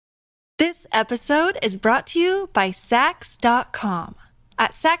This episode is brought to you by Sax.com.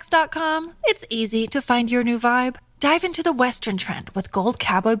 At Sax.com, it's easy to find your new vibe. Dive into the Western trend with gold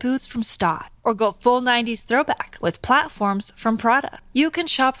cowboy boots from Stott, or go full 90s throwback with platforms from Prada. You can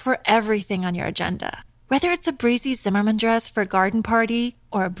shop for everything on your agenda, whether it's a breezy Zimmermann dress for a garden party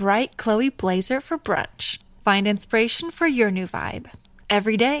or a bright Chloe blazer for brunch. Find inspiration for your new vibe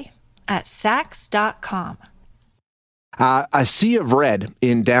every day at Sax.com. A sea of red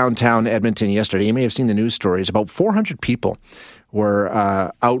in downtown Edmonton yesterday. You may have seen the news stories. About 400 people were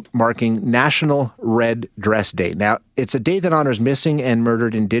out marking National Red Dress Day. Now, it's a day that honors missing and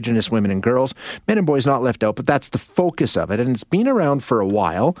murdered Indigenous women and girls, men and boys not left out, but that's the focus of it. And it's been around for a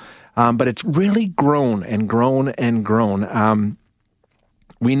while, but it's really grown and grown and grown.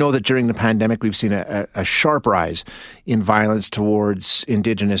 We know that during the pandemic, we've seen a sharp rise in violence towards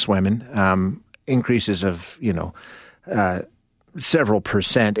Indigenous women, increases of, several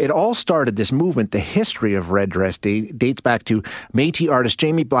percent. It all started, this movement, the history of Red Dress Day dates back to Métis artist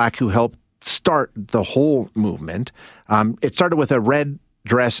Jamie Black, who helped start the whole movement. It started with a red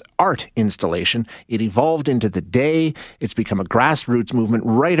dress art installation. It evolved into the day. It's become a grassroots movement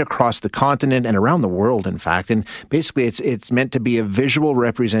right across the continent and around the world, in fact. And basically, it's meant to be a visual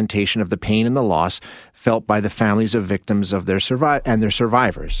representation of the pain and the loss felt by the families of victims of their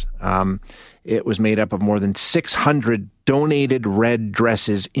survivors. It was made up of more than 600 donated red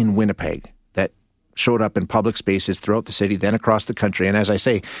dresses in Winnipeg that showed up in public spaces throughout the city, then across the country. And as I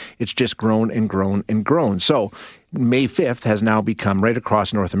say, it's just grown and grown and grown. So May 5th has now become, right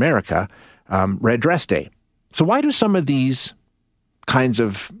across North America, Red Dress Day. So why do some of these kinds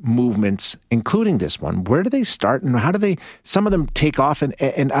of movements, including this one, where do they start and how do some of them take off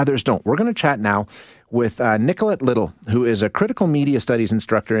and others don't? We're going to chat now with Nicolette Little, who is a critical media studies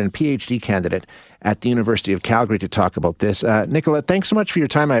instructor and PhD candidate at the University of Calgary, to talk about this. Nicolette, thanks so much for your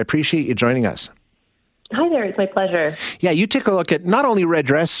time. I appreciate you joining us. Hi there, it's my pleasure. Yeah, you take a look at not only Red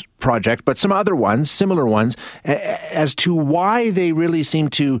Dress Project, but some other ones, similar ones, as to why they really seem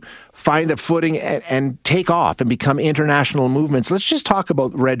to find a footing and take off and become international movements. Let's just talk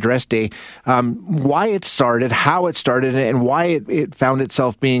about Red Dress Day, why it started, how it started, and why it found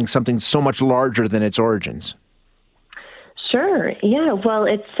itself being something so much larger than its origins. Sure. Yeah. Well,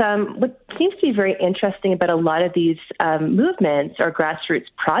 it's what seems to be very interesting about a lot of these movements or grassroots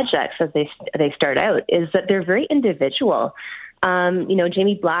projects as they start out is that they're very individual.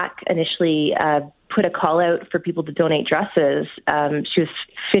 Jamie Black initially put a call out for people to donate dresses. She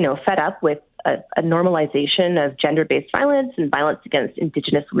was, fed up with a normalization of gender-based violence and violence against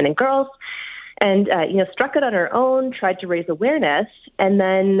Indigenous women and girls. And, struck it on her own, tried to raise awareness. And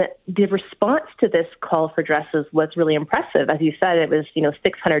then the response to this call for dresses was really impressive. As you said, it was,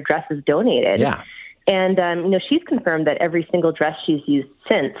 600 dresses donated. Yeah. And, she's confirmed that every single dress she's used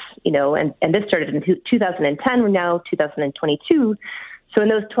since, and this started in 2010, we're now 2022. So in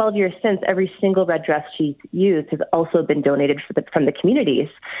those 12 years since, every single red dress she's used has also been donated from the communities.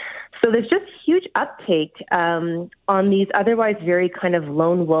 So there's just huge uptake on these otherwise very kind of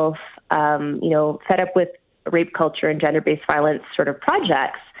lone wolf, fed up with rape culture and gender-based violence sort of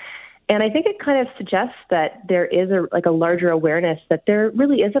projects. And I think it kind of suggests that there is a larger awareness that there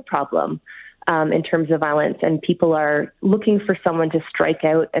really is a problem in terms of violence, and people are looking for someone to strike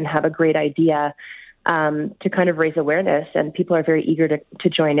out and have a great idea to kind of raise awareness, and people are very eager to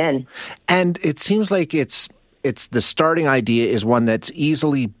join in. And it seems like it's the starting idea is one that's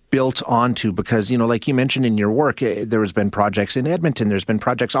easily built onto because, like you mentioned in your work, there has been projects in Edmonton, there's been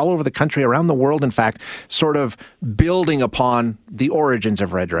projects all over the country, around the world, in fact, sort of building upon the origins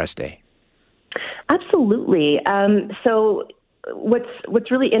of Red Dress Day. Absolutely. So what's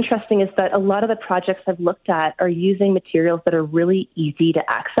really interesting is that a lot of the projects I've looked at are using materials that are really easy to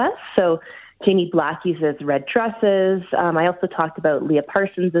access. So Jamie Black uses red dresses. I also talked about Leah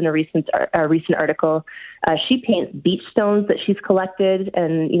Parsons in a recent article. She paints beach stones that she's collected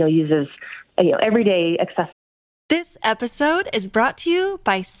and, uses, everyday accessible. This episode is brought to you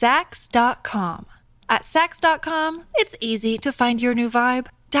by Sax.com. At Sax.com, it's easy to find your new vibe.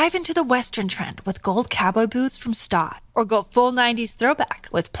 Dive into the Western trend with gold cowboy boots from Stott, or go full 90s throwback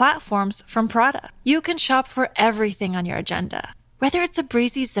with platforms from Prada. You can shop for everything on your agenda, whether it's a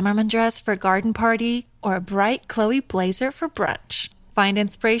breezy Zimmermann dress for a garden party or a bright Chloe blazer for brunch. Find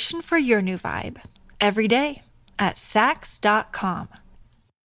inspiration for your new vibe every day at Sax.com.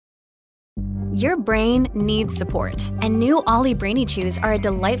 Your brain needs support, and new Ollie Brainy Chews are a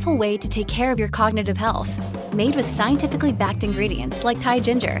delightful way to take care of your cognitive health. Made with scientifically backed ingredients like Thai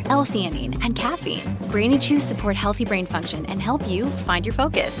ginger, L-theanine, and caffeine, Brainy Chews support healthy brain function and help you find your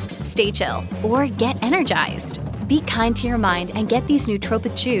focus, stay chill, or get energized. Be kind to your mind and get these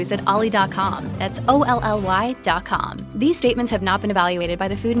nootropic chews at olly.com. That's OLLY.com. These statements have not been evaluated by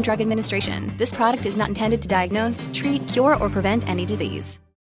the Food and Drug Administration. This product is not intended to diagnose, treat, cure, or prevent any disease.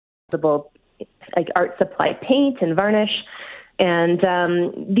 Like art supply paint and varnish. And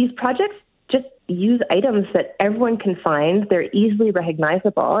these projects just use items that everyone can find. They're easily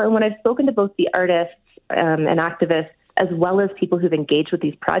recognizable. And when I've spoken to both the artists and activists, as well as people who've engaged with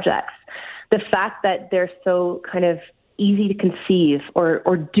these projects, the fact that they're so kind of easy to conceive or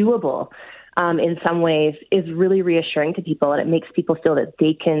doable in some ways is really reassuring to people, and it makes people feel that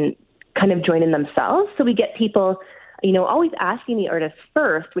they can kind of join in themselves. So we get people, always asking the artist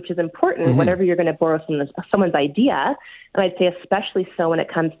first, which is important whenever you're going to borrow someone's idea. And I'd say especially so when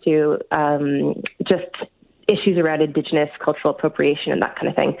it comes to just issues around Indigenous cultural appropriation and that kind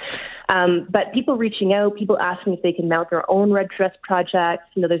of thing. But people reaching out, people asking if they can mount their own red dress projects.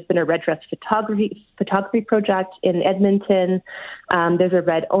 There's been a red dress photography project in Edmonton. There's a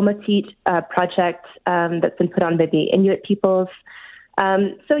red Omatit project that's been put on by the Inuit peoples.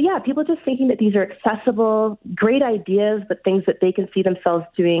 People just thinking that these are accessible, great ideas, but things that they can see themselves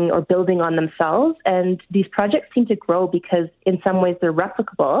doing or building on themselves. And these projects seem to grow because in some ways they're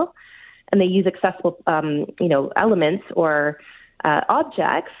replicable and they use accessible, elements or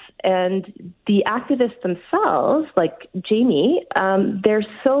objects. And the activists themselves, like Jamie, they're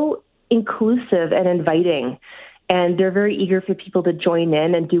so inclusive and inviting. And they're very eager for people to join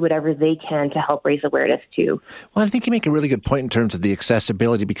in and do whatever they can to help raise awareness too. Well, I think you make a really good point in terms of the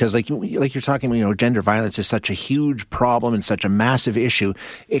accessibility, because like you're talking, gender violence is such a huge problem and such a massive issue.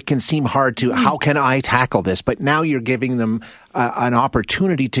 It can seem hard to, how can I tackle this? But now you're giving them an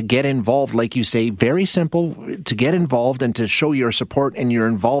opportunity to get involved, like you say, very simple, to get involved and to show your support and your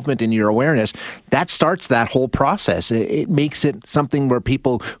involvement and your awareness. That starts that whole process. It makes it something where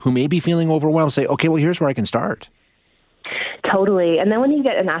people who may be feeling overwhelmed say, okay, well, here's where I can start. Totally. And then when you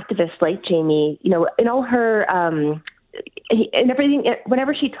get an activist like Jamie, in all her and everything,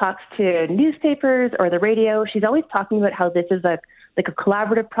 whenever she talks to newspapers or the radio, she's always talking about how this is a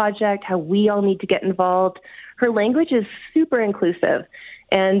collaborative project, how we all need to get involved. Her language is super inclusive,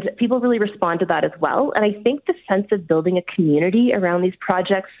 and people really respond to that as well. And I think the sense of building a community around these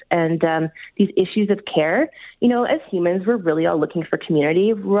projects and these issues of care, as humans, we're really all looking for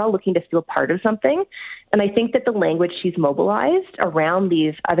community. We're all looking to feel part of something. And I think that the language she's mobilized around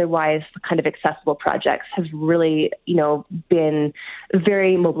these otherwise kind of accessible projects has really, been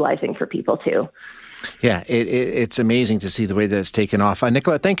very mobilizing for people too. Yeah, it's amazing to see the way that it's taken off.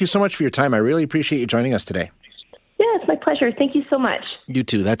 Nicolette, thank you so much for your time. I really appreciate you joining us today. Yeah, it's my pleasure. Thank you so much. You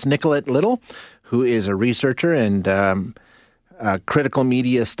too. That's Nicolette Little, who is a researcher and critical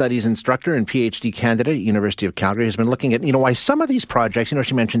media studies instructor and PhD candidate at University of Calgary, has been looking at, why some of these projects,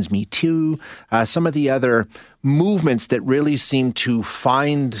 she mentions Me Too, some of the other movements that really seem to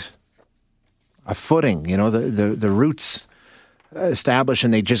find a footing, the roots establish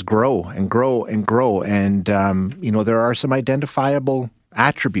and they just grow and grow and grow. And, there are some identifiable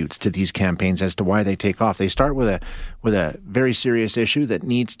attributes to these campaigns as to why they take off. They start with a very serious issue that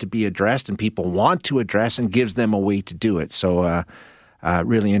needs to be addressed and people want to address, and gives them a way to do it. So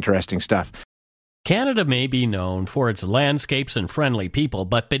really interesting stuff. Canada may be known for its landscapes and friendly people,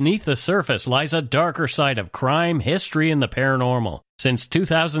 but beneath the surface lies a darker side of crime, history, and the paranormal. Since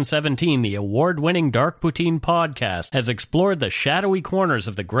 2017, the award-winning Dark Poutine podcast has explored the shadowy corners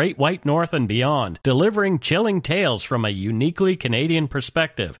of the Great White North and beyond, delivering chilling tales from a uniquely Canadian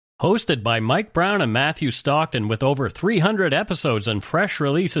perspective. Hosted by Mike Brown and Matthew Stockton with over 300 episodes and fresh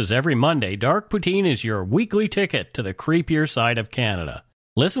releases every Monday, Dark Poutine is your weekly ticket to the creepier side of Canada.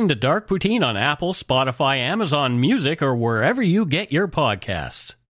 Listen to Dark Poutine on Apple, Spotify, Amazon Music, or wherever you get your podcasts.